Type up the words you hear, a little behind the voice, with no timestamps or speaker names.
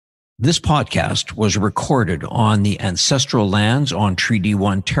This podcast was recorded on the ancestral lands on Treaty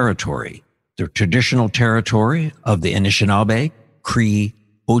 1 territory, the traditional territory of the Anishinaabe, Cree,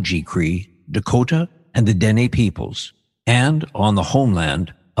 Oji-Cree, Dakota, and the Dene peoples, and on the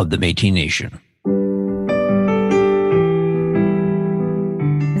homeland of the Métis Nation.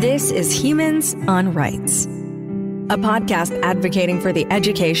 This is Humans on Rights, a podcast advocating for the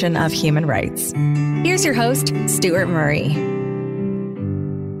education of human rights. Here's your host, Stuart Murray.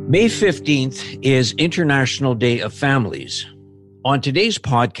 May 15th is International Day of Families. On today's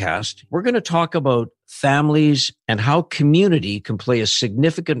podcast, we're going to talk about families and how community can play a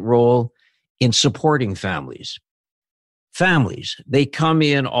significant role in supporting families. Families, they come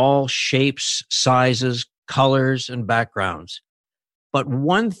in all shapes, sizes, colors, and backgrounds. But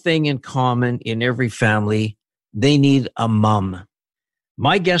one thing in common in every family, they need a mom.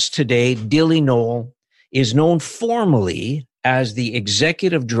 My guest today, Dilly Knoll, is known formally as the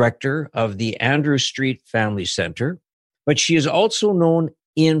executive director of the Andrew Street Family Center, but she is also known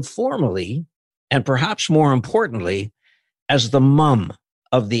informally, and perhaps more importantly, as the mom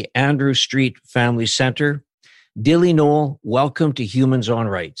of the Andrew Street Family Center. Dilly Knoll, welcome to Humans on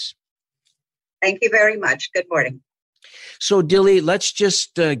Rights. Thank you very much. Good morning. So Dilly, let's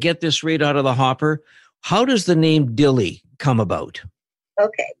just get this right out of the hopper. How does the name Dilly come about?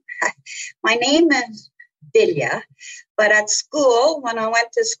 Okay. My name is Dilly, but at school, when I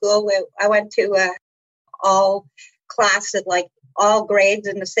went to school, I went to all classes, like all grades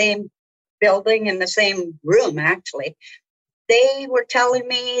in the same building, in the same room, actually. They were telling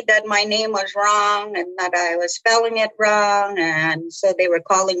me that my name was wrong and that I was spelling it wrong. And so they were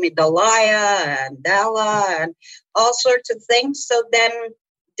calling me Delia and Della and all sorts of things. So then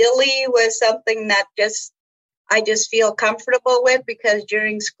Dilly was something that I just feel comfortable with, because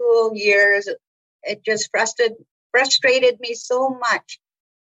during school years, it just frustrated me so much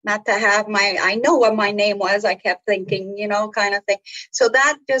not to have I know what my name was. I kept thinking, kind of thing. So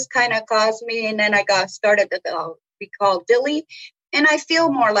that just kind of caused me. And then I started to be called Dilly. And I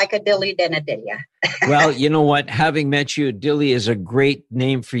feel more like a Dilly than a Dilly. Well, you know what? Having met you, Dilly is a great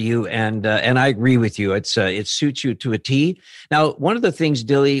name for you. And I agree with you. It suits you to a T. Now, one of the things,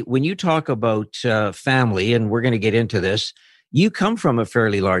 Dilly, when you talk about family, and we're going to get into this, you come from a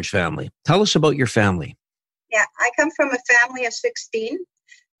fairly large family. Tell us about your family. Yeah, I come from a family of 16.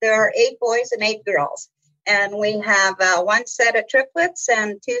 There are 8 boys and 8 girls. And we have one set of triplets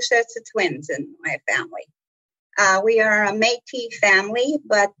and 2 sets of twins in my family. We are a Métis family,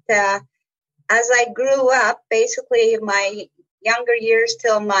 but as I grew up, basically my younger years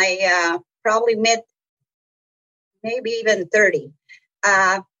till my probably maybe even 30,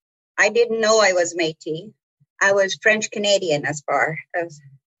 I didn't know I was Métis. I was French Canadian, as far as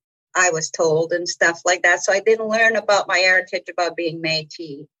I was told, and stuff like that. So I didn't learn about my heritage, about being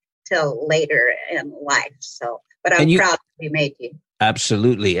Métis, till later in life. But I'm proud to be Métis.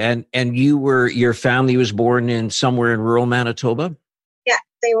 Absolutely. And your family was born in somewhere in rural Manitoba? Yeah,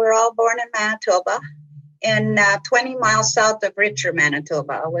 they were all born in Manitoba, in 20 miles south of Richer,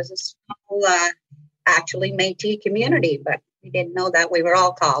 Manitoba. It was a small, actually Métis community, but we didn't know that we were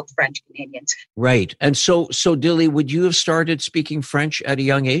all called French Canadians. Right. And so Dilly, would you have started speaking French at a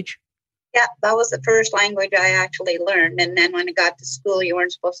young age? Yeah, that was the first language I actually learned. And then when I got to school, you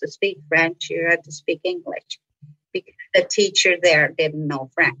weren't supposed to speak French. You had to speak English, because the teacher there didn't know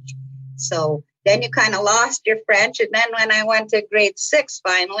French. So then you kind of lost your French. And then when I went to grade 6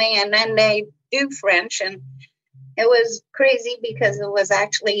 finally, and then they do French, and it was crazy because it was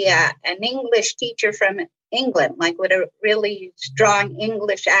actually an English teacher from England, like with a really strong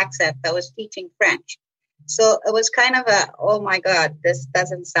English accent, that was teaching French. So it was kind of oh my God, this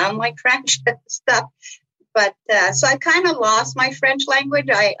doesn't sound like French stuff. But so I kind of lost my French language.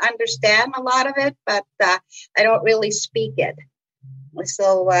 I understand a lot of it, but I don't really speak it.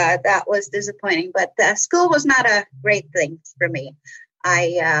 So that was disappointing. But school was not a great thing for me.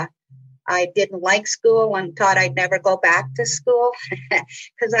 I didn't like school and thought I'd never go back to school,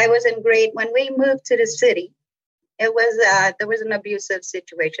 because I was in grade, when we moved to the city, there was an abusive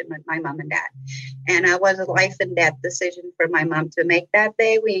situation with my mom and dad. And it was a life and death decision for my mom to make that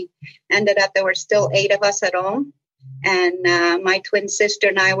day. We ended up, there were still 8 of us at home. And my twin sister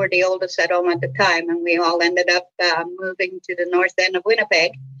and I were the oldest at home at the time. And we all ended up moving to the north end of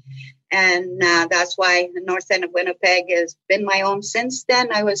Winnipeg. And that's why the north end of Winnipeg has been my home since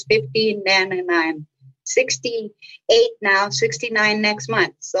then. I was 15 then, and I'm 68 now, 69 next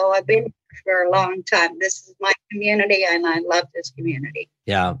month. So I've been here for a long time. This is my community, and I love this community.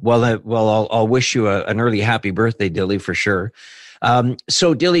 Yeah. Well, I'll wish you an early happy birthday, Dilly, for sure.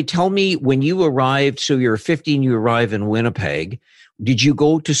 So Dilly, tell me, when you arrived, so you're 15, you arrive in Winnipeg. Did you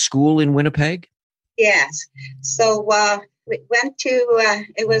go to school in Winnipeg? Yes. So we went to,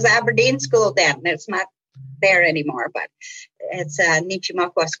 it was Aberdeen School then. It's not there anymore, but it's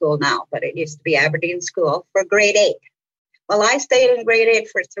Nichimakwa School now, but it used to be Aberdeen School for grade 8. Well, I stayed in grade 8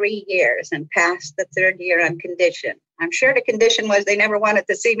 for 3 years and passed the third year on condition. I'm sure the condition was they never wanted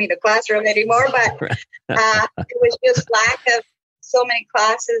to see me in the classroom anymore, but it was just lack of so many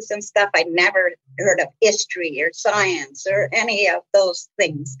classes and stuff. I never heard of history or science or any of those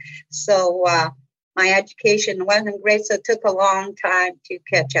things. So my education wasn't great, so it took a long time to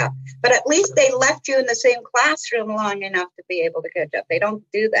catch up. But at least they left you in the same classroom long enough to be able to catch up. They don't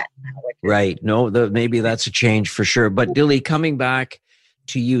do that now. Right. No, maybe that's a change for sure. But Dilly, coming back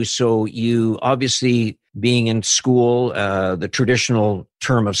to you, so you obviously being in school, the traditional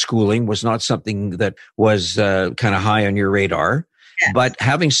term of schooling was not something that was kind of high on your radar. Yes. But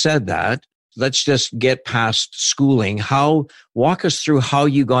having said that, let's just get past schooling. Walk us through how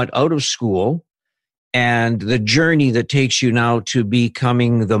you got out of school and the journey that takes you now to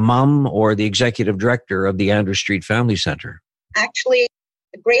becoming the mom or the executive director of the Andrew Street Family Center. Actually,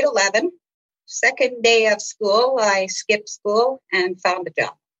 grade 11, second day of school, I skipped school and found a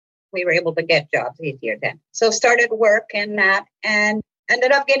job. We were able to get jobs easier then. So started work in that and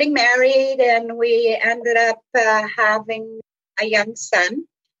ended up getting married, and we ended up having a young son.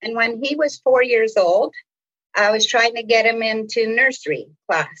 And when he was 4 years old, I was trying to get him into nursery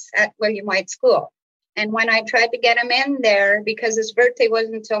class at William White School. And when I tried to get him in there, because his birthday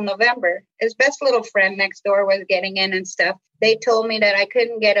wasn't until November, his best little friend next door was getting in and stuff. They told me that I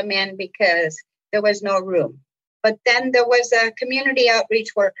couldn't get him in because there was no room. But then there was a community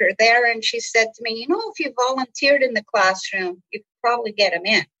outreach worker there, and she said to me, if you volunteered in the classroom, you could probably get him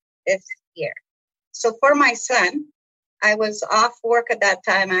in this year. So for my son, I was off work at that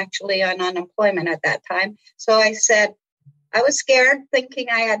time, actually on unemployment at that time. So I said, I was scared, thinking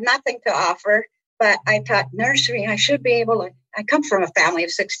I had nothing to offer. But I thought nursery, I should be able to, I come from a family of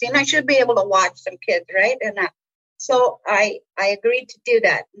 16, I should be able to watch some kids, right? And so I agreed to do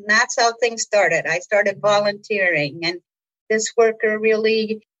that. And that's how things started. I started volunteering, and this worker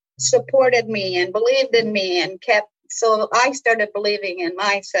really supported me and believed in me and so I started believing in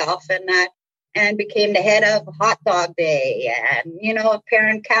myself and became the head of Hot Dog Day and,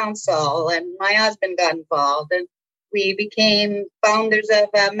 parent council, and my husband got involved, and we became founders of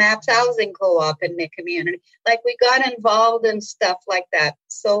MAPS Housing Co-op in the community. We got involved in stuff like that.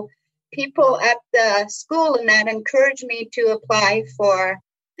 So people at the school and that encouraged me to apply for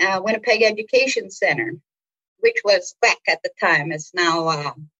Winnipeg Education Center, which was WEC at the time. It's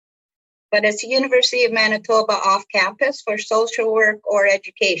now, but it's the University of Manitoba off campus for social work or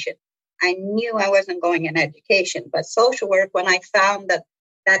education. I knew I wasn't going in education, but social work, when I found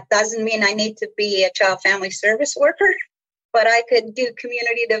that doesn't mean I need to be a child family service worker, but I could do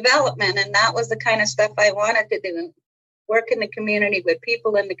community development. And that was the kind of stuff I wanted to do. Work in the community with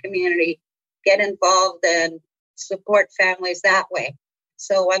people in the community, get involved and support families that way.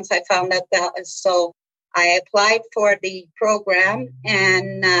 So once I found that was so, I applied for the program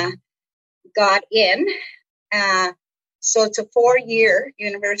and got in. So it's a 4-year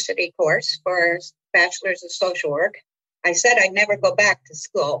university course for Bachelor's of Social Work. I said I'd never go back to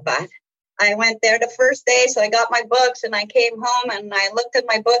school, but I went there the first day, so I got my books, and I came home, and I looked at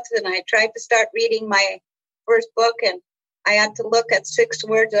my books, and I tried to start reading my first book, and I had to look at 6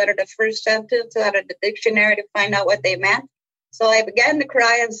 words out of the first sentence out of the dictionary to find out what they meant. So I began to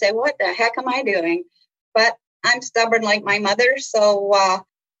cry and say, what the heck am I doing? But I'm stubborn like my mother, so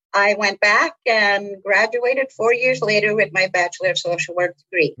I went back and graduated 4 years later with my Bachelor of Social Work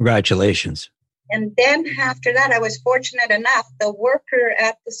degree. Congratulations. And then after that, I was fortunate enough, the worker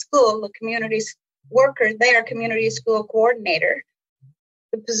at the school, the community worker there, community school coordinator,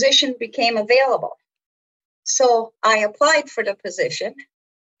 the position became available. So I applied for the position,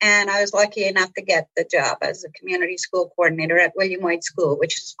 and I was lucky enough to get the job as a community school coordinator at William White School,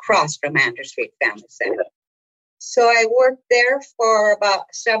 which is across from Andrew Street Family Center. So I worked there for about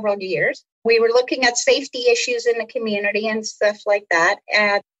several years. We were looking at safety issues in the community and stuff like that,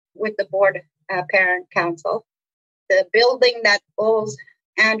 and with the board parent council. The building that owns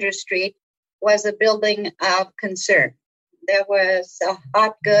Andrew Street was a building of concern. There was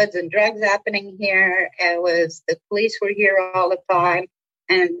hot goods and drugs happening here. The police were here all the time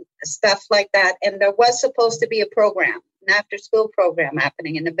and stuff like that. And there was supposed to be a program, an after-school program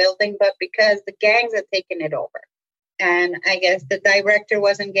happening in the building, but because the gangs had taken it over, and I guess the director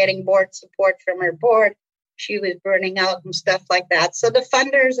wasn't getting board support from her board, she was burning out and stuff like that. So the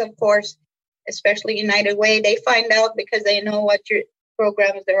funders, of course, especially United Way, they find out because they know what your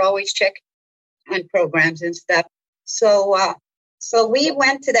programs, they're always checking on programs and stuff. So So we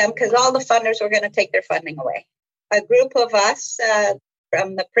went to them because all the funders were going to take their funding away. A group of us,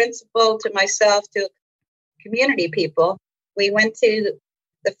 from the principal to myself to community people, we went to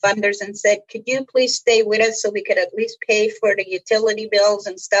the funders and said, could you please stay with us so we could at least pay for the utility bills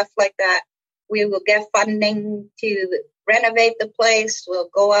and stuff like that? We will get funding to renovate the place. We'll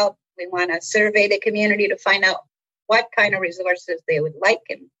go out. We want to survey the community to find out what kind of resources they would like.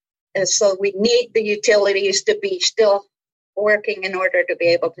 And so we need the utilities to be still working in order to be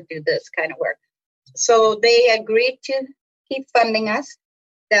able to do this kind of work. So they agreed to keep funding us,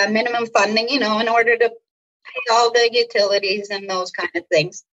 the minimum funding, in order to pay all the utilities and those kind of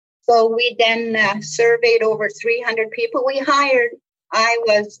things. So we then surveyed over 300 people. I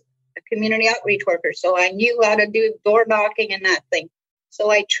was a community outreach worker, so I knew how to do door knocking and that thing. So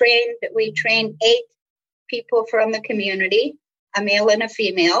we trained 8 people from the community, a male and a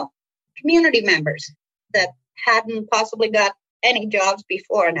female, community members that hadn't possibly got any jobs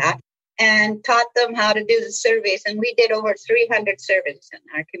before that, and taught them how to do the surveys. And we did over 300 surveys in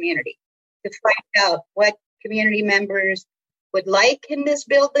our community to find out what community members would like in this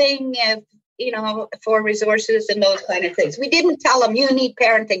building, for resources and those kind of things. We didn't tell them, you need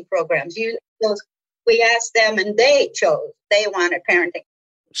parenting programs. We asked them and they chose. They wanted parenting.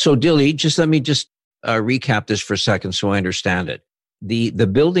 So Dilly, let me recap this for a second so I understand it. The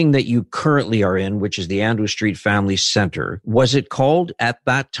building that you currently are in, which is the Andrew Street Family Center, was it called at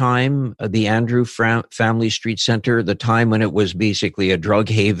that time the Andrew Family Street Center, the time when it was basically a drug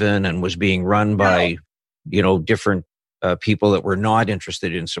haven and was being run by, different people that were not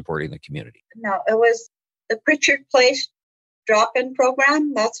interested in supporting the community? No, it was the Pritchard Place drop-in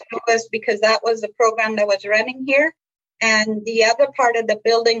program. That's what it was, because that was the program that was running here. And the other part of the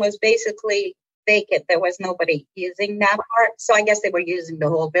building was basically vacant. There was nobody using that part. So I guess they were using the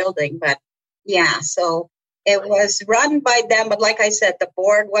whole building. But yeah, so it was run by them. But like I said, the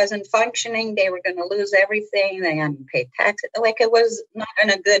board wasn't functioning. They were going to lose everything. They hadn't paid taxes. It was not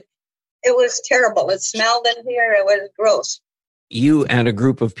it was terrible. It smelled in here. It was gross. You and a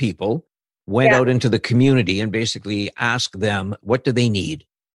group of people went out into the community and basically asked them, what do they need?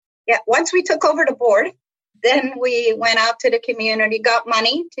 Yeah. Once we took over the board, then we went out to the community, got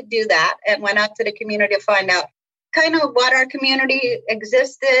money to do that, and went out to the community to find out kind of what our community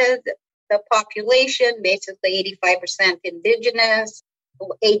existed, the population, basically 85% Indigenous,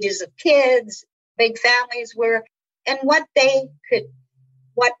 ages of kids, big families were, and what they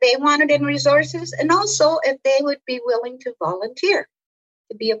wanted in resources, and also if they would be willing to volunteer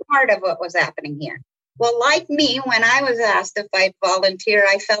to be a part of what was happening here. Well, like me, when I was asked if I'd volunteer,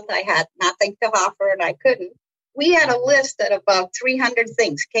 I felt I had nothing to offer and I couldn't. We had a list of about 300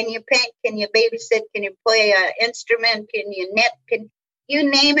 things. Can you paint? Can you babysit? Can you play an instrument? Can you knit? Can you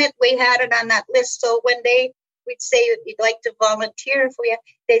name it? We had it on that list. So when we'd say, you'd like to volunteer,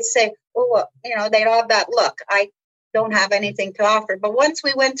 they'd say, they'd have that look. I don't have anything to offer. But once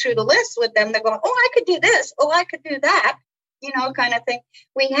we went through the list with them, they're going, I could do this. I could do that, kind of thing.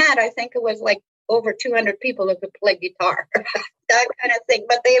 We had, I think it was like over 200 people who could play guitar, that kind of thing.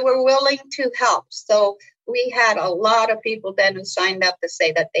 But they were willing to help. So we had a lot of people then who signed up to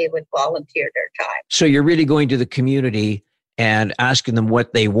say that they would volunteer their time. So you're really going to the community and asking them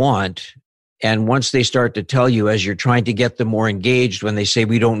what they want. And once they start to tell you, as you're trying to get them more engaged, when they say,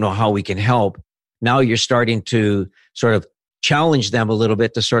 we don't know how we can help, now you're starting to sort of challenge them a little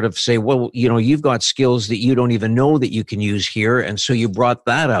bit to sort of say, well, you've got skills that you don't even know that you can use here. And so you brought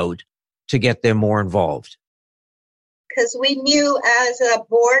that out to get them more involved. Because we knew as a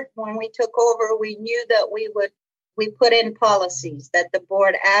board, when we took over, we knew that we put in policies that the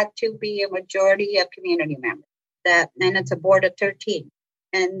board had to be a majority of community members, and it's a board of 13,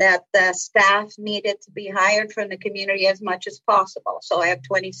 and that the staff needed to be hired from the community as much as possible. So I have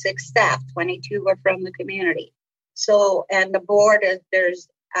 26 staff, 22 are from the community. So, and the board there's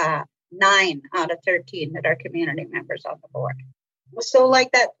 9 out of 13 that are community members on the board. So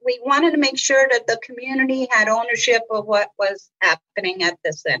like that, we wanted to make sure that the community had ownership of what was happening at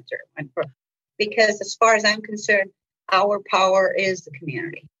the center. Because as far as I'm concerned, our power is the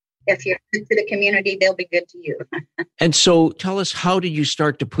community. If you're good to the community, they'll be good to you. And so tell us, how did you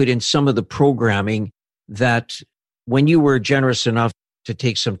start to put in some of the programming that, when you were generous enough to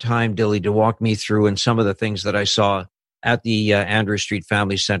take some time, Dilly, to walk me through, and some of the things that I saw at the Andrew Street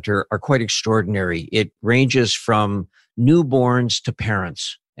Family Center are quite extraordinary. It ranges from newborns to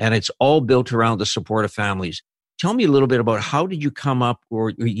parents, and it's all built around the support of families. Tell me a little bit about, how did you come up, or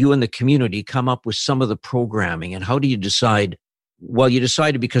you and the community come up with some of the programming, and how do you decide? Well, you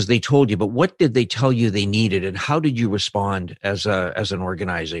decided because they told you, but what did they tell you they needed, and how did you respond as an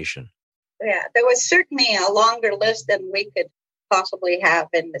organization? Yeah, there was certainly a longer list than we could possibly have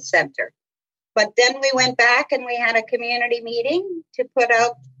in the center. But then we went back and we had a community meeting to put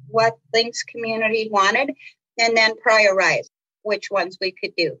out what things community wanted and then prioritize which ones we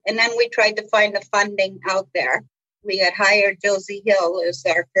could do. And then we tried to find the funding out there. We had hired Josie Hill as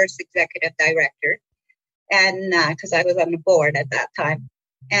our first executive director, and because I was on the board at that time.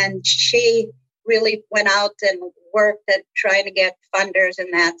 And she really went out and worked at trying to get funders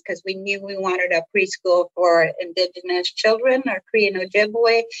and that, because we knew we wanted a preschool for Indigenous children, or Cree and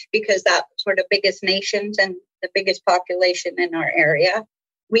Ojibwe, because that's were the biggest nations and the biggest population in our area.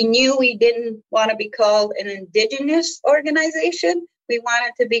 We knew we didn't want to be called an Indigenous organization. We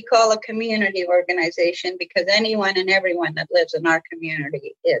wanted to be called a community organization, because anyone and everyone that lives in our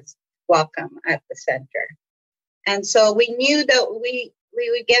community is welcome at the center. And so we knew that we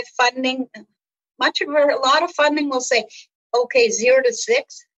would get funding. A lot of funding will say, okay, 0 to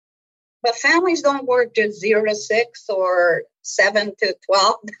 6, but families don't work just 0 to 6 or 7 to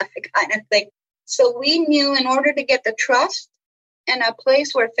 12, that kind of thing. So we knew in order to get the trust and a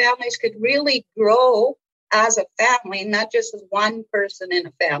place where families could really grow as a family, not just as one person in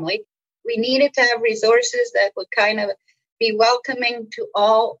a family, we needed to have resources that would kind of be welcoming to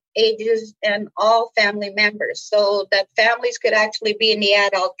all ages and all family members, so that families could actually be in the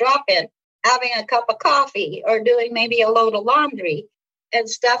adult drop-in, having a cup of coffee or doing maybe a load of laundry and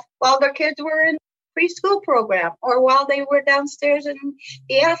stuff while their kids were in preschool program, or while they were downstairs in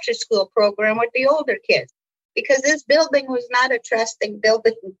the after school program with the older kids. Because this building was not a trusting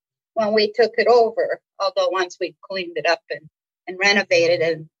building when we took it over, although once we cleaned it up and renovated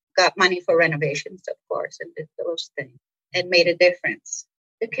and got money for renovations, of course, and did those things, and made a difference.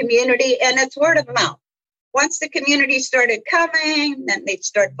 The community, and it's word of mouth. Once the community started coming, then they'd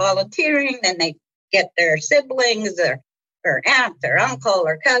start volunteering, then they get their siblings or aunt or uncle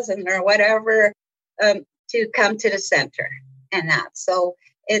or cousin or whatever to come to the center and that. So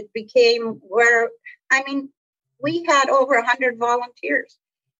it became we had over 100 volunteers,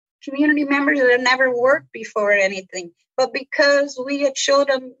 community members that had never worked before or anything. But because we had showed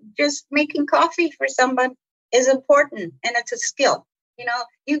them just making coffee for someone is important, and it's a skill. You know,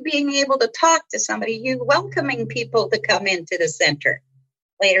 you being able to talk to somebody, you welcoming people to come into the center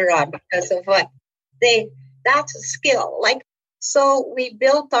later on because of that's a skill. So we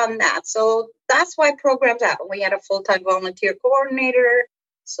built on that. So that's why programs happen. We had a full-time volunteer coordinator,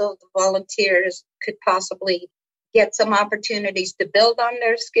 so the volunteers could possibly get some opportunities to build on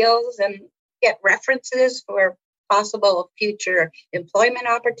their skills and get references for possible future employment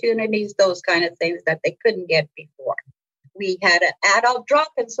opportunities, those kind of things that they couldn't get before. We had an adult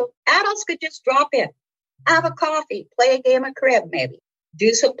drop-in, so adults could just drop in, have a coffee, play a game of crib maybe,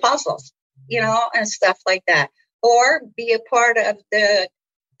 do some puzzles, and stuff like that. Or be a part of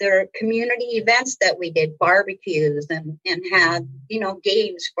their community events that we did, barbecues and had,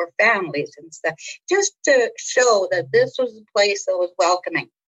 games for families and stuff, just to show that this was a place that was welcoming.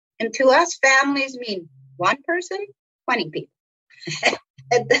 And to us, families mean one person, 20 people.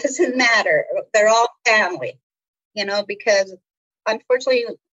 It doesn't matter. They're all family, because unfortunately,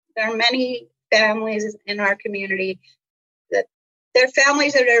 there are many families in our community that their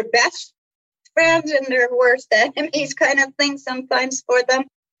families are their best friends and their worst enemies kind of thing sometimes for them.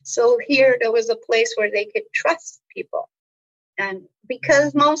 So here there was a place where they could trust people. And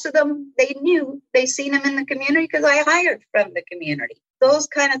because most of them, they seen them in the community because I hired from the community, those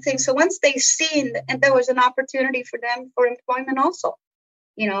kind of things. So once they seen, and there was an opportunity for them for employment also,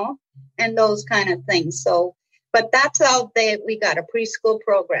 and those kind of things. So, but that's how we got a preschool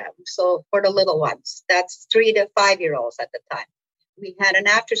program. So for the little ones, that's 3 to 5 year olds at the time. We had an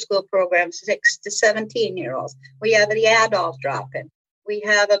after school program, 6 to 17-year-olds. We have the adult drop-in. We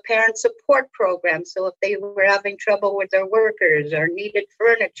have a parent support program. So if they were having trouble with their workers or needed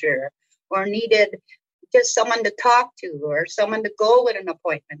furniture or needed just someone to talk to or someone to go with an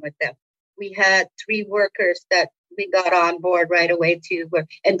appointment with them, we had 3 workers that we got on board right away too.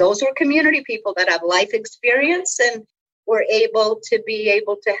 And those were community people that have life experience and were able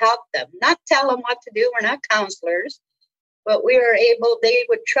to help them, not tell them what to do. We're not counselors. But they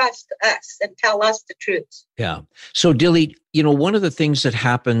would trust us and tell us the truth. Yeah. So Dilly, one of the things that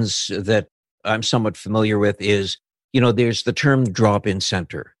happens that I'm somewhat familiar with is, there's the term drop-in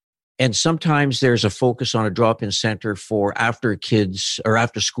center. And sometimes there's a focus on a drop-in center for after kids or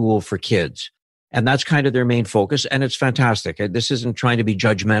after school for kids. And that's kind of their main focus. And it's fantastic. This isn't trying to be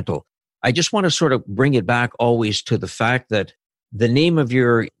judgmental. I just want to sort of bring it back always to the fact that the name of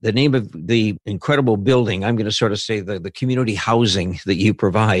the incredible building, I'm going to sort of say the community housing that you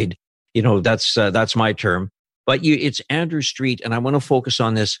provide, that's my term, but it's Andrew Street. And I want to focus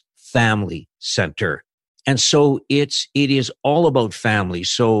on this family center. And so it is all about family.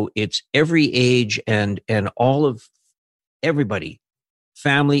 So it's every age and all of everybody.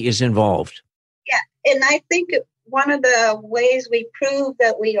 Family is involved. Yeah. And I think one of the ways we prove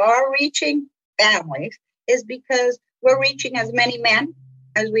that we are reaching families is because we're reaching as many men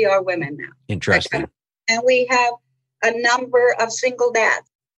as we are women now. Interesting. And we have a number of single dads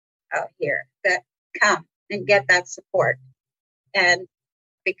out here that come and get that support. And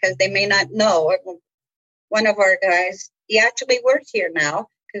because they may not know, one of our guys, he actually works here now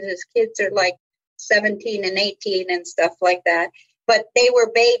because his kids are like 17 and 18 and stuff like that. But they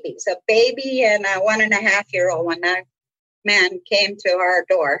were babies, a baby and a 1.5-year-old when that man came to our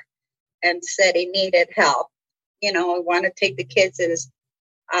door and said he needed help. He wanted to take the kids.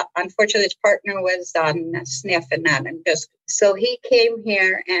 Unfortunately, his partner was on a sniff and that. So he came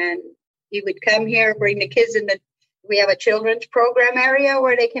here and he would come here, bring the kids in we have a children's program area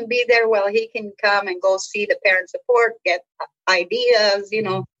where they can be there. Well, he can come and go see the parent support, get ideas,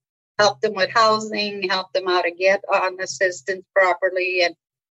 help them with housing, help them how to get on assistance properly and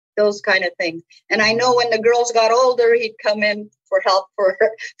those kind of things. And I know when the girls got older, he'd come in for help for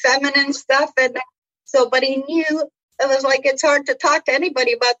feminine stuff. And so, but he knew it was like, it's hard to talk to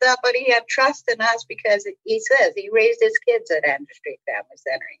anybody about that, but he had trust in us because he says he raised his kids at Andrew Street Family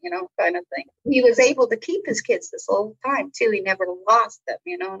Center, kind of thing. He was able to keep his kids this whole time too. He never lost them,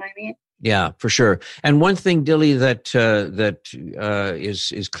 you know what I mean? Yeah, for sure. And one thing, Dilly, that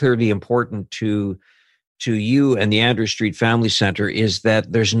is clearly important to you and the Andrew Street Family Center is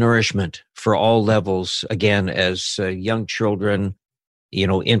that there's nourishment for all levels. Again, as young children,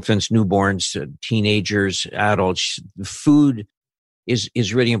 infants, newborns, teenagers, adults, food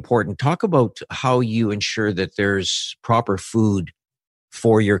is really important. Talk about how you ensure that there's proper food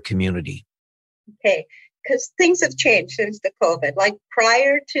for your community. Okay, because things have changed since the COVID. Like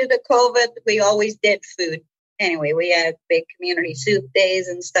prior to the COVID, we always did food. Anyway, we had big community soup days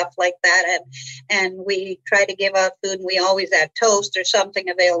and stuff like that. And we tried to give out food, and we always had toast or something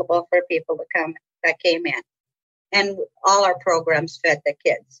available for people that came in. And all our programs fed the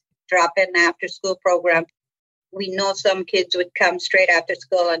kids. Drop-in after-school program. We know some kids would come straight after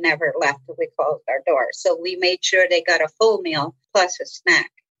school and never left till we closed our doors. So we made sure they got a full meal plus a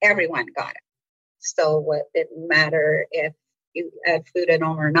snack. Everyone got it. So it didn't matter if you had food at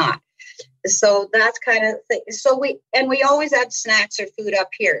home or not. So that's kind of thing. So we always had snacks or food up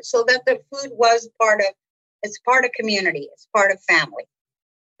here so that the food was it's part of community. It's part of family.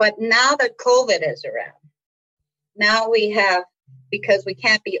 But now that COVID is around, now we have, because we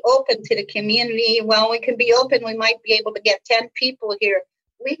can't be open to the community, well, we can be open. We might be able to get 10 people here.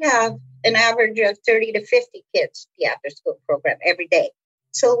 We have an average of 30 to 50 kids, the after school program every day.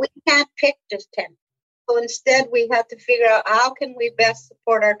 So we can't pick just 10. So instead, we have to figure out how can we best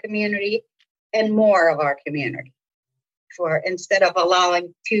support our community and more of our community. Instead of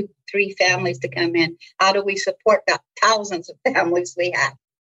allowing 2-3 families to come in, how do we support the thousands of families we have?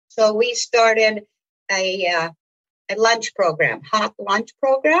 So we started a lunch program, hot lunch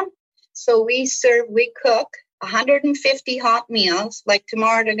program. So we cook 150 hot meals. Like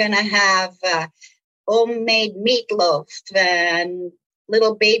tomorrow, they're going to have homemade meatloaf and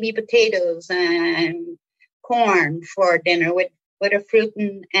little baby potatoes and corn for dinner with a fruit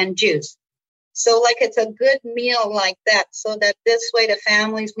and juice. So like it's a good meal like that, so that this way the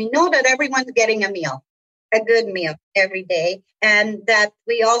families, we know that everyone's getting a meal, a good meal every day. And that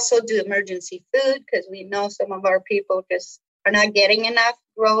we also do emergency food because we know some of our people just are not getting enough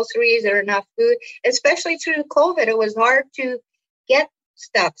groceries or enough food, especially through COVID. It was hard to get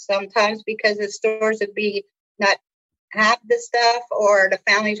stuff sometimes because the stores would be not have the stuff, or the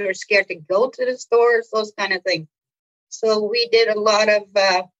families were scared to go to the stores, those kind of things. So we did a lot of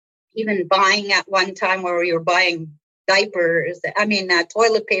even buying at one time where we were buying diapers,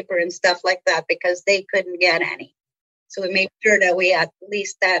 toilet paper and stuff like that because they couldn't get any. So we made sure that we at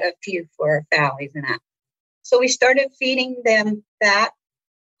least had a few for our families and that. So we started feeding them that.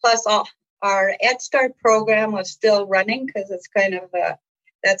 Plus our Ed Start program was still running because it's kind of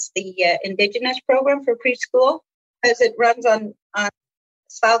that's the Indigenous program for preschool, because it runs on the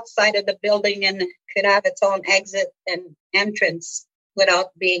south side of the building and could have its own exit and entrance without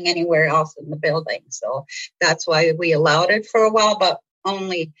being anywhere else in the building. So that's why we allowed it for a while, but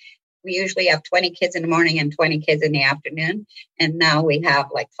we usually have 20 kids in the morning and 20 kids in the afternoon. And now we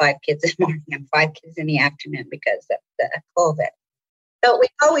have like 5 kids in the morning and 5 kids in the afternoon because of the COVID. So we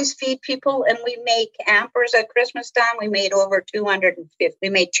always feed people, and we make hampers at Christmas time. We made over 250. We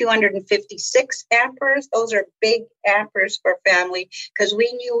made 256 hampers. Those are big hampers for family because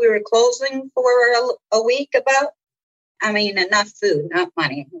we knew we were closing for a week enough food, not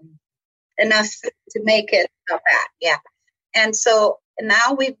money. enough to make it not bad. Yeah. And so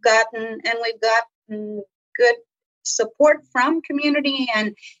now we've gotten good support from community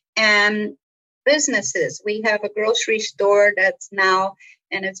and businesses. We have a grocery store that's now,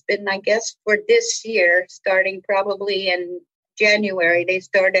 and it's been, I guess, for this year, starting probably in January, they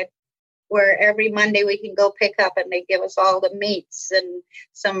started where every Monday we can go pick up and they give us all the meats and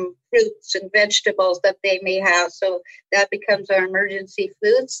some fruits and vegetables that they may have. So that becomes our emergency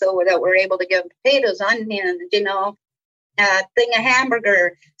food, so that we're able to give potatoes, onions, thing of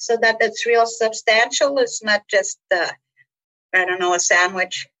hamburger, so that it's real substantial. It's not just, a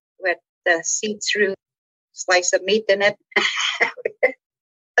sandwich with the see-through slice of meat in it.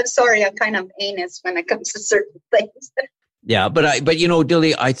 I'm sorry, I'm kind of anus when it comes to certain things. Yeah, but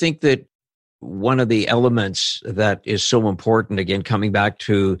Dilly, I think that one of the elements that is so important, again, coming back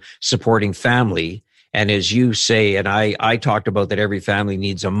to supporting family, and as you say, and I talked about that every family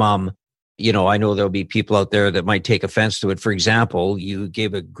needs a mom. I know there'll be people out there that might take offense to it. For example, you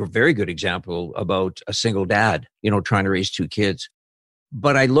gave a very good example about a single dad, trying to raise two kids.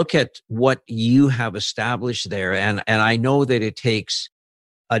 But I look at what you have established there, and I know that it takes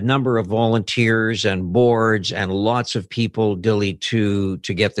a number of volunteers and boards and lots of people, Dilly, to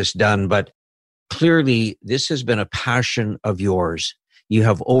get this done. But clearly, this has been a passion of yours. You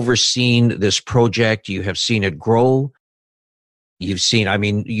have overseen this project. You have seen it grow. You've seen,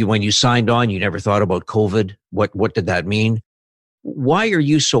 when you signed on, you never thought about COVID. What did that mean? Why are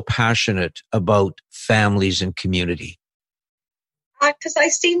you so passionate about families and community? Because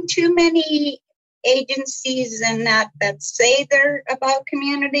I've seen too many agencies and that say they're about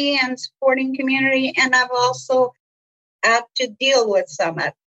community and supporting community. And I've also had to deal with some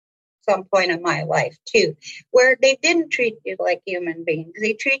at some point in my life too, where they didn't treat you like human beings.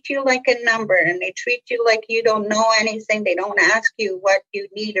 They treat you like a number, and they treat you like you don't know anything. They don't ask you what you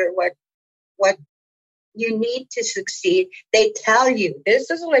need or what you need to succeed. They tell you,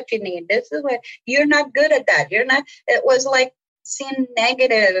 this is what you need. This is what, you're not good at that. You're not, it was like seeing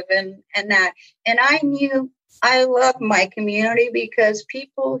negative and that. And I knew I love my community because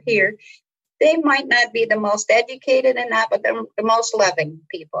people here, they might not be the most educated in that, but they're the most loving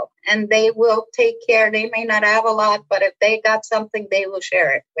people. And they will take care. They may not have a lot, but if they got something, they will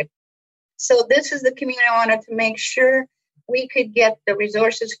share it with. So this is the community I wanted to make sure we could get the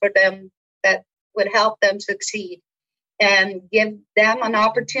resources for them that would help them succeed and give them an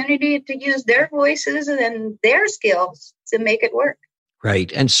opportunity to use their voices and their skills to make it work.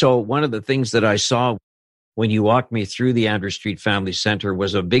 Right. And so one of the things that I saw when you walked me through the Andrew Street Family Center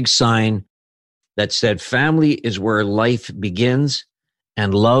was a big sign that said, family is where life begins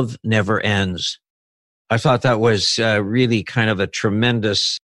and love never ends. I thought that was really kind of a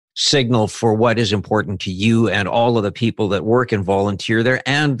tremendous signal for what is important to you and all of the people that work and volunteer there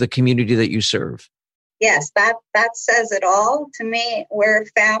and the community that you serve. Yes, that says it all to me. We're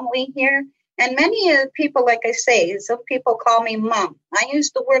family here. And many people, like I say, some people call me mom. I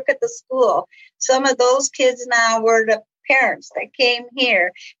used to work at the school. Some of those kids now were the parents that came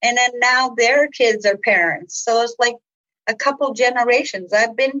here, and then now their kids are parents. So it's like a couple generations.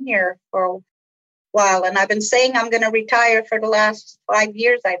 I've been here for a while, and I've been saying I'm going to retire for the last 5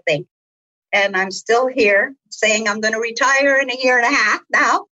 years, I think. And I'm still here saying I'm going to retire in a year and a half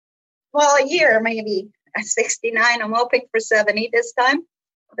now. Well, a year, maybe. I'm 69. I'm hoping for 70 this time.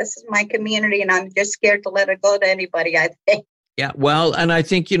 This is my community, and I'm just scared to let it go to anybody, I think. Yeah, well, and I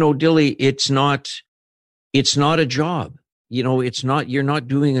think, Dilly, it's not a job. You're not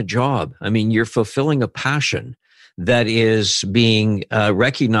doing a job. You're fulfilling a passion that is being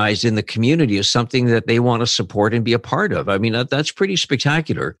recognized in the community as something that they want to support and be a part of. That's pretty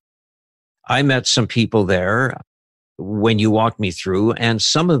spectacular. I met some people there when you walked me through, and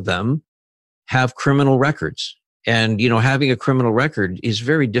some of them have criminal records. And, having a criminal record is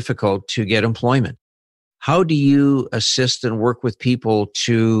very difficult to get employment. How do you assist and work with people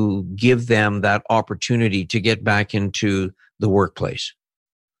to give them that opportunity to get back into the workplace?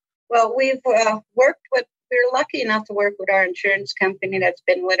 Well, we're lucky enough to work with our insurance company that's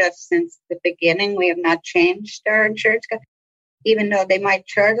been with us since the beginning. We have not changed our insurance company. Even though they might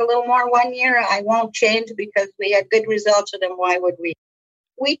charge a little more 1 year, I won't change because we had good results with them. Why would we?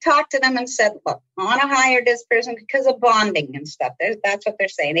 We talked to them and said, look, I want to hire this person because of bonding and stuff. That's what they're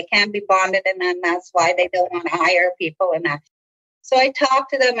saying. They can't be bonded, and then that's why they don't want to hire people and that. So I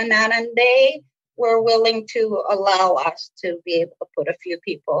talked to them and they were willing to allow us to be able to put a few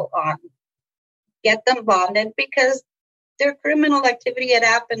people on, get them bonded, because their criminal activity had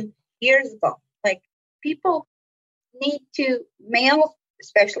happened years ago. Like, people need to, males,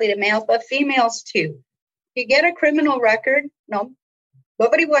 especially the males, but females too. You get a criminal record, no,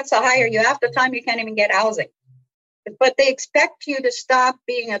 Nobody wants to hire you. Half the time you can't even get housing. But they expect you to stop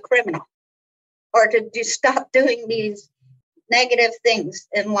being a criminal or to stop doing these negative things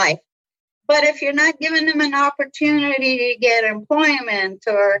in life. But if you're not giving them an opportunity to get employment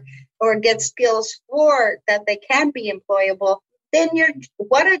or get skills for it, that they can be employable, then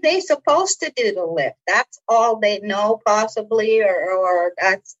what are they supposed to do to live? That's all they know, possibly, or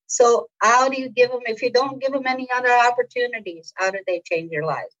that's so. How do you give them if you don't give them any other opportunities? How do they change their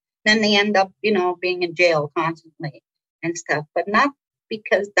lives? Then they end up, being in jail constantly and stuff. But not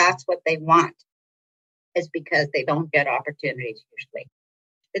because that's what they want. It's because they don't get opportunities usually.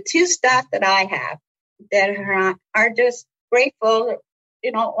 The two staff that I have that are just grateful,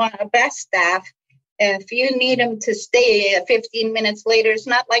 one of the best staff. If you need them to stay 15 minutes later, it's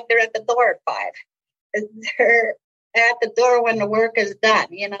not like they're at the door at 5. They're at the door when the work is done,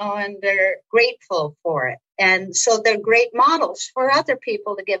 and they're grateful for it. And so they're great models for other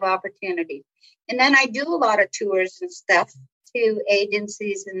people to give opportunities. And then I do a lot of tours and stuff to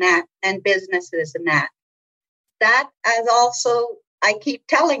agencies and that, and businesses and that. That as also, I keep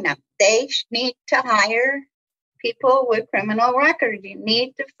telling them, they need to hire people with criminal records. You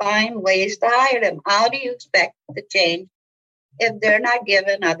need to find ways to hire them. How do you expect to change if they're not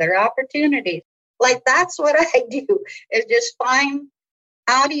given other opportunities? Like, that's what I do, is just find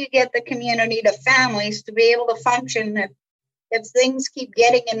how do you get the community, the families, to be able to function if things keep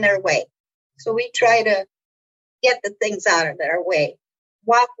getting in their way. So we try to get the things out of their way.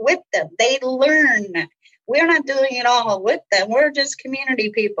 Walk with them. They learn. We're not doing it all with them. We're just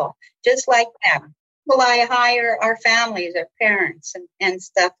community people, just like them. Well, I hire our families, our parents, and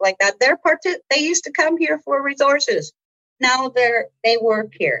stuff like that. They used to come here for resources. Now they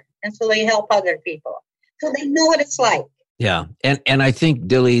work here, and so they help other people. So they know what it's like. Yeah, and I think,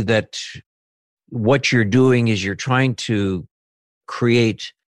 Dilly, that what you're doing is you're trying to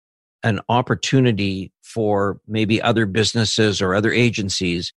create an opportunity for maybe other businesses or other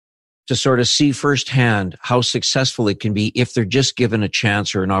agencies to sort of see firsthand how successful it can be if they're just given a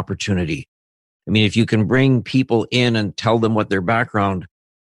chance or an opportunity. I mean, if you can bring people in and tell them what their background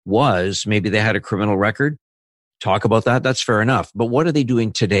was, maybe they had a criminal record, talk about that, that's fair enough. But what are they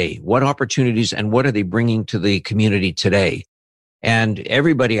doing today? What opportunities and what are they bringing to the community today? And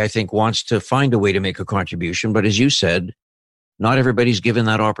everybody, I think, wants to find a way to make a contribution. But as you said, not everybody's given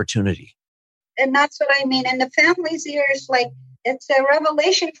that opportunity. And that's what I mean. And the families here is like, it's a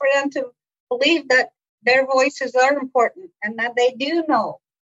revelation for them to believe that their voices are important and that they do know.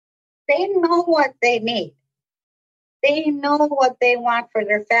 They know what they need. They know what they want for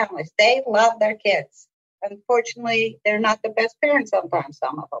their families. They love their kids. Unfortunately, they're not the best parents sometimes,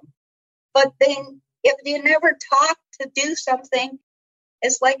 some of them. But then if you never taught to do something,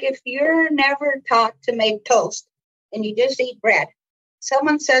 it's like if you're never taught to make toast and you just eat bread.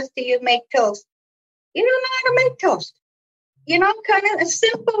 Someone says to you, make toast. You don't know how to make toast. Kind of a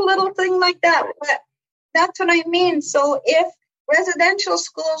simple little thing like that. But that's what I mean. So if residential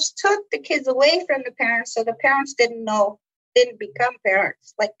schools took the kids away from the parents, so the parents didn't become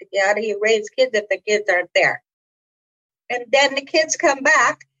parents. Like, how do you raise kids if the kids aren't there? And then the kids come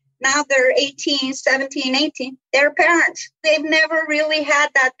back. Now they're 18, 17, 18. They're parents. They've never really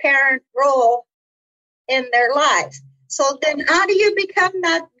had that parent role in their lives. So then how do you become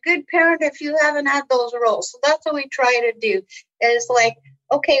that good parent if you haven't had those roles? So that's what we try to do. Is like,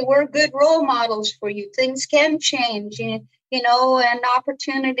 okay, we're good role models for you. Things can change, and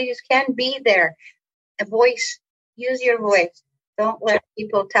opportunities can be there. A voice, use your voice. Don't let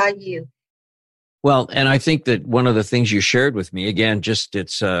people tell you. Well, and I think that one of the things you shared with me, again,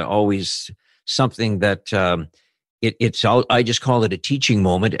 it's always something that I just call it a teaching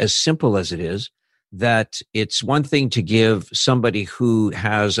moment, as simple as it is, that it's one thing to give somebody who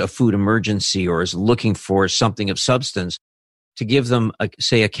has a food emergency or is looking for something of substance, to give them,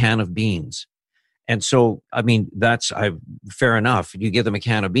 say, a can of beans. And so, I mean, that's fair enough. You give them a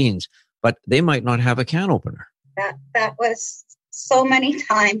can of beans, but they might not have a can opener. That was so many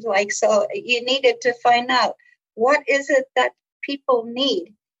times so you needed to find out what is it that people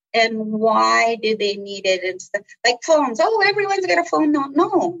need and why do they need it and stuff. Like phones. Oh, everyone's got a phone.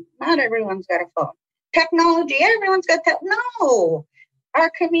 No, not everyone's got a phone. Technology. Everyone's got no. Our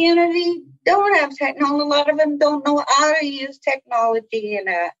community don't have technology. A lot of them don't know how to use technology in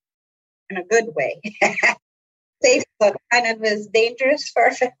a good way. Facebook kind of is dangerous for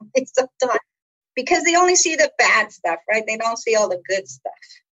our families sometimes because they only see the bad stuff, right? They don't see all the good stuff.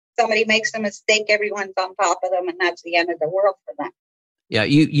 Somebody makes a mistake, everyone's on top of them, and that's the end of the world for them. Yeah,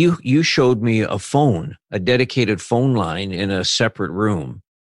 you showed me a dedicated phone line in a separate room.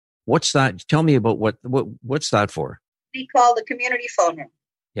 What's that? Tell me about what's that for? we call the community phone room.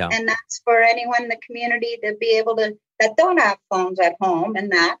 Yeah. And that's for anyone in the community to be able to, that don't have phones at home,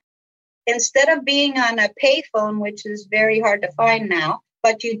 and that instead of being on a pay phone, which is very hard to find now,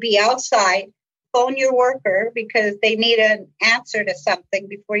 but you'd be outside, phone your worker because they need an answer to something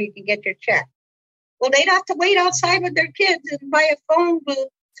before you can get your check. Well, they'd have to wait outside with their kids and buy a phone booth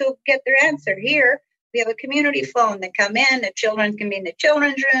to get their answer. Here, we have a community phone that come in. The children can be in the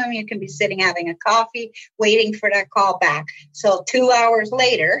children's room. You can be sitting having a coffee, waiting for that call back. So 2 hours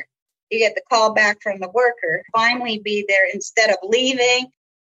later, you get the call back from the worker. Finally be there instead of leaving,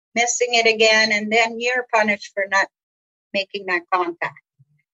 missing it again, and then you're punished for not making that contact,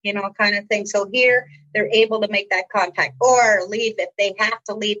 kind of thing. So here, they're able to make that contact or leave. If they have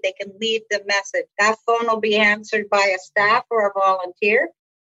to leave, they can leave the message. That phone will be answered by a staff or a volunteer.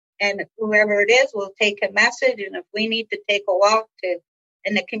 And whoever it is will take a message. And if we need to take a walk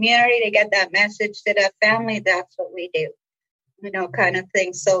in the community to get that message to that family, that's what we do, kind of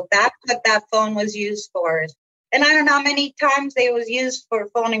thing. So that's what that phone was used for. And I don't know how many times they was used for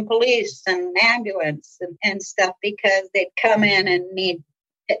phoning police and ambulance and stuff, because they'd come in and need.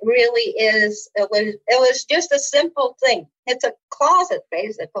 It really is. It was just a simple thing. It's a closet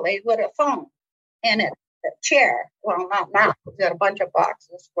basically with a phone in it. A chair. Well, not now. We've got a bunch of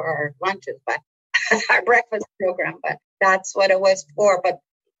boxes for our lunches, but our breakfast program. But that's what it was for. But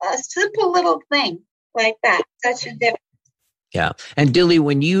a simple little thing like that, such a difference. Yeah. And Dilly,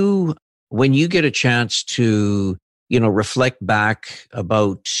 when you get a chance to, reflect back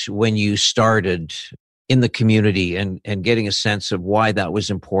about when you started in the community and getting a sense of why that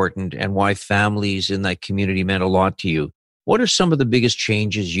was important and why families in that community meant a lot to you, what are some of the biggest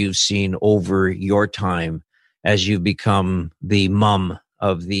changes you've seen over your time as you've become the mom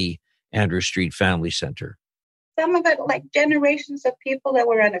of the Andrew Street Family Center? Some of it, like generations of people that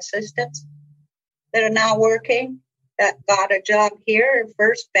were on assistance that are now working, that got a job here.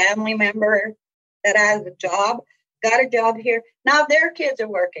 First family member that has a job, got a job here. Now their kids are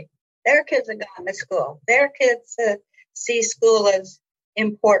working. Their kids have gone to school. Their kids see school as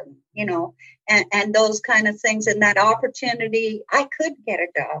important, and those kind of things. And that opportunity, I could get a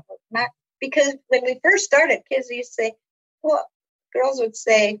job. Not because when we first started, kids used to say, well, girls would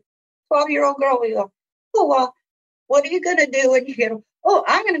say, 12-year-old girl, we go, oh, well, what are you going to do when you get, oh,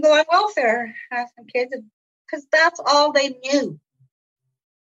 I'm going to go on welfare. Have some kids, because that's all they knew.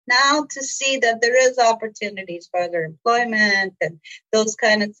 Now to see that there is opportunities for other employment and those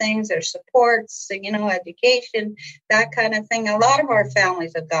kind of things, or supports, education, that kind of thing. A lot of our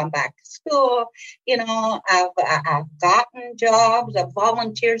families have gone back to school, I've gotten jobs, I've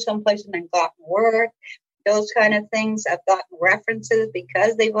volunteered someplace and then gotten work, those kind of things. I've gotten references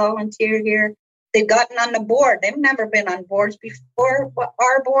because they volunteer here. They've gotten on the board. They've never been on boards before.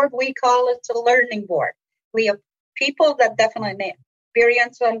 Our board, we call it the learning board. We have people that definitely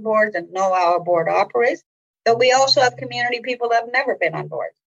experience on boards and know how a board operates, but we also have community people that have never been on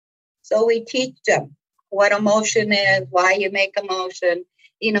board. So we teach them what a motion is, why you make a motion,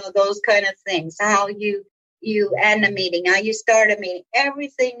 those kind of things, how you end a meeting, how you start a meeting,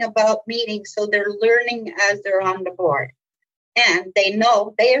 everything about meetings. So they're learning as they're on the board. And they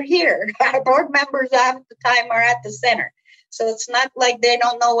know they are here. Our board members half the time are at the center. So it's not like they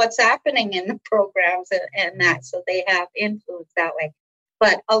don't know what's happening in the programs and that. So they have influence that way.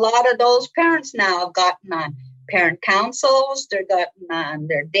 But a lot of those parents now have gotten on parent councils. They've gotten on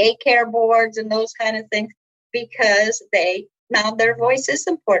their daycare boards and those kind of things, because now their voice is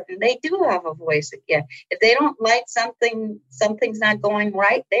important. They do have a voice again. If they don't like something's not going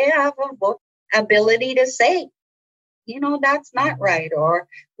right, they have a ability to say, that's not right, or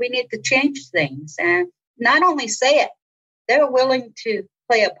we need to change things. And not only say it, they're willing to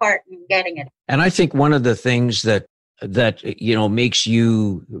play a part in getting it. And I think one of the things that makes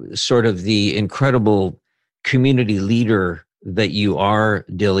you sort of the incredible community leader that you are,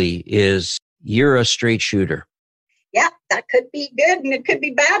 Dilly, is you're a straight shooter. Yeah, that could be good and it could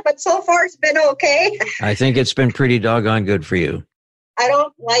be bad, but so far it's been okay. I think it's been pretty doggone good for you. I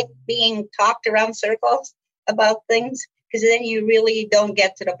don't like being talked around circles about things, because then you really don't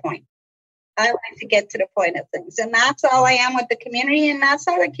get to the point. I like to get to the point of things. And that's how I am with the community. And that's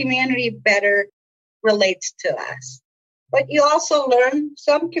how the community better relates to us. But you also learn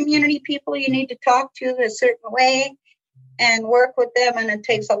some community people you need to talk to a certain way and work with them. And it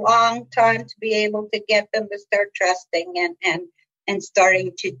takes a long time to be able to get them to start trusting and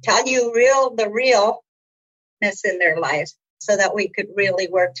starting to tell you the realness in their lives, so that we could really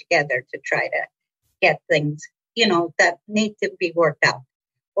work together to try to get things, that need to be worked out,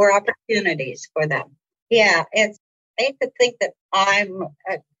 or opportunities for them. Yeah, I hate to think that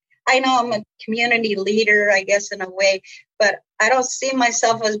I know I'm a community leader, I guess, in a way, but I don't see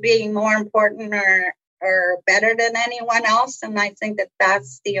myself as being more important or better than anyone else. And I think that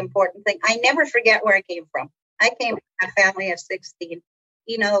that's the important thing. I never forget where I came from. I came from a family of 16.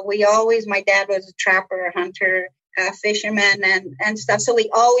 You know, my dad was a trapper, a hunter, a fisherman and stuff. So we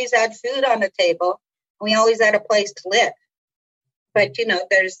always had food on the table. We always had a place to live. But, you know,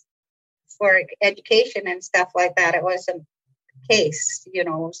 for education and stuff like that, it wasn't the case, you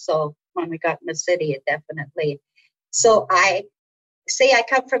know. So when we got in the city, it definitely. So I say I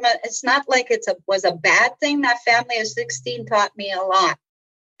come from it's not like was a bad thing. That family of 16 taught me a lot.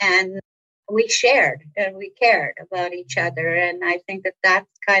 And we shared and we cared about each other. And I think that that's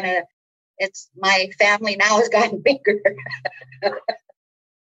kind of, my family now has gotten bigger.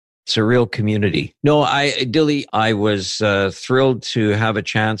 It's a real community. No, Dilly, I was thrilled to have a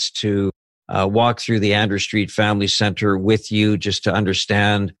chance to walk through the Andrew Street Family Center with you, just to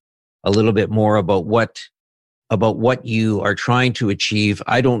understand a little bit more about what you are trying to achieve.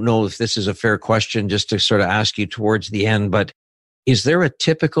 I don't know if this is a fair question just to sort of ask you towards the end, but is there a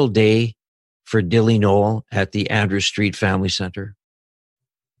typical day for Dilly Knoll at the Andrew Street Family Center?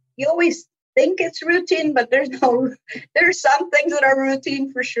 You always think it's routine, but there's some things that are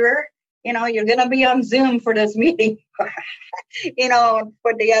routine for sure. You know, you're going to be on Zoom for this meeting, you know,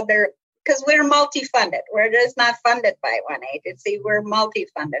 for the other, because we're multi-funded. We're just not funded by one agency. We're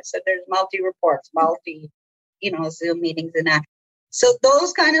multi-funded. So there's multi-reports, Zoom meetings and that. So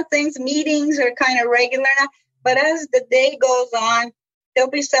those kind of things, meetings are kind of regular now. But as the day goes on, there'll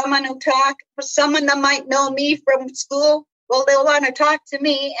be someone someone that might know me from school. Well, they'll want to talk to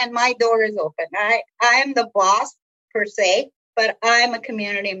me and my door is open. I'm the boss per se, but I'm a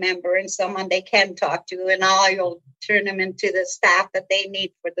community member and someone they can talk to, and I'll turn them into the staff that they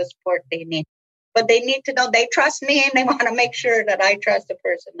need for the support they need. But they need to know they trust me and they want to make sure that I trust the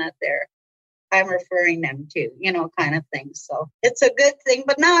person that I'm referring them to, you know, kind of thing. So it's a good thing.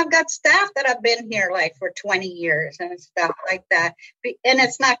 But now I've got staff that have been here like for 20 years and stuff like that. And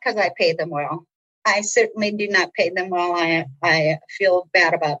it's not because I pay them well. I certainly do not pay them well. I feel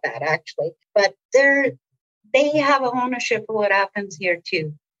bad about that, actually. But they have ownership of what happens here,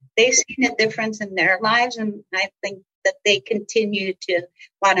 too. They've seen a difference in their lives, and I think that they continue to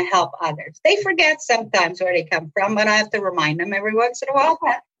want to help others. They forget sometimes where they come from, but I have to remind them every once in a while.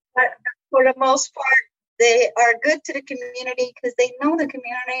 But for the most part, they are good to the community because they know the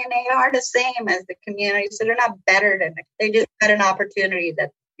community and they are the same as the community. So they're not better than it. They just got an opportunity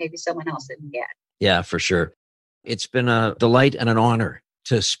that maybe someone else didn't get. Yeah, for sure. It's been a delight and an honor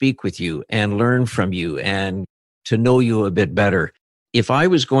to speak with you and learn from you and to know you a bit better. If I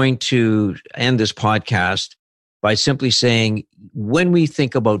was going to end this podcast by simply saying, when we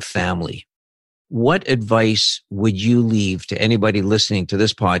think about family, what advice would you leave to anybody listening to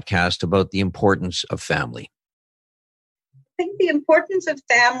this podcast about the importance of family? I think the importance of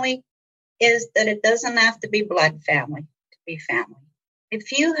family is that it doesn't have to be blood family to be family.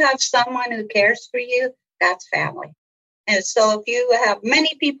 If you have someone who cares for you, that's family. And so if you have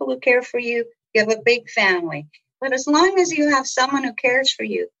many people who care for you, you have a big family. But as long as you have someone who cares for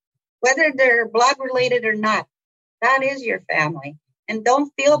you, whether they're blood related or not, that is your family. And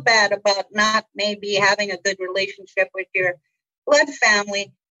don't feel bad about not maybe having a good relationship with your blood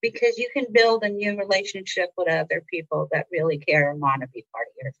family, because you can build a new relationship with other people that really care and want to be part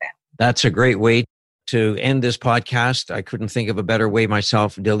of your family. That's a great way to end this podcast. I couldn't think of a better way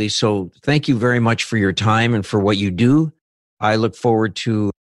myself, Dilly. So thank you very much for your time and for what you do. I look forward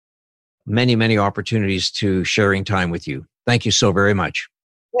to many, many opportunities to sharing time with you. Thank you so very much.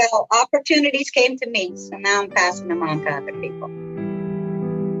 Well, opportunities came to me, so now I'm passing them on to other people.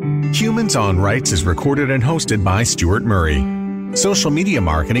 Humans on Rights is recorded and hosted by Stuart Murray. Social media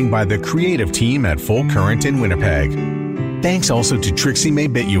marketing by the creative team at Full Current in Winnipeg. Thanks also to Trixie May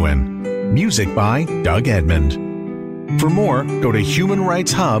Bituin. Music by Doug Edmond. For more, go to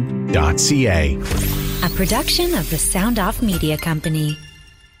humanrightshub.ca. A production of the Sound Off Media Company.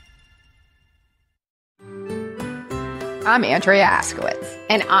 I'm Andrea Askowitz.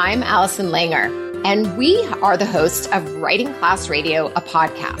 And I'm Allison Langer. And we are the hosts of Writing Class Radio, a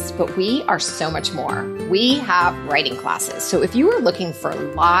podcast, but we are so much more. We have writing classes. So if you are looking for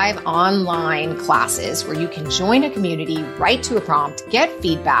live online classes where you can join a community, write to a prompt, get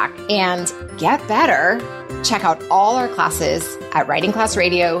feedback, and get better, check out all our classes at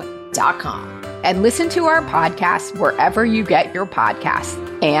writingclassradio.com. And listen to our podcast wherever you get your podcasts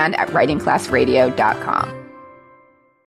and at writingclassradio.com.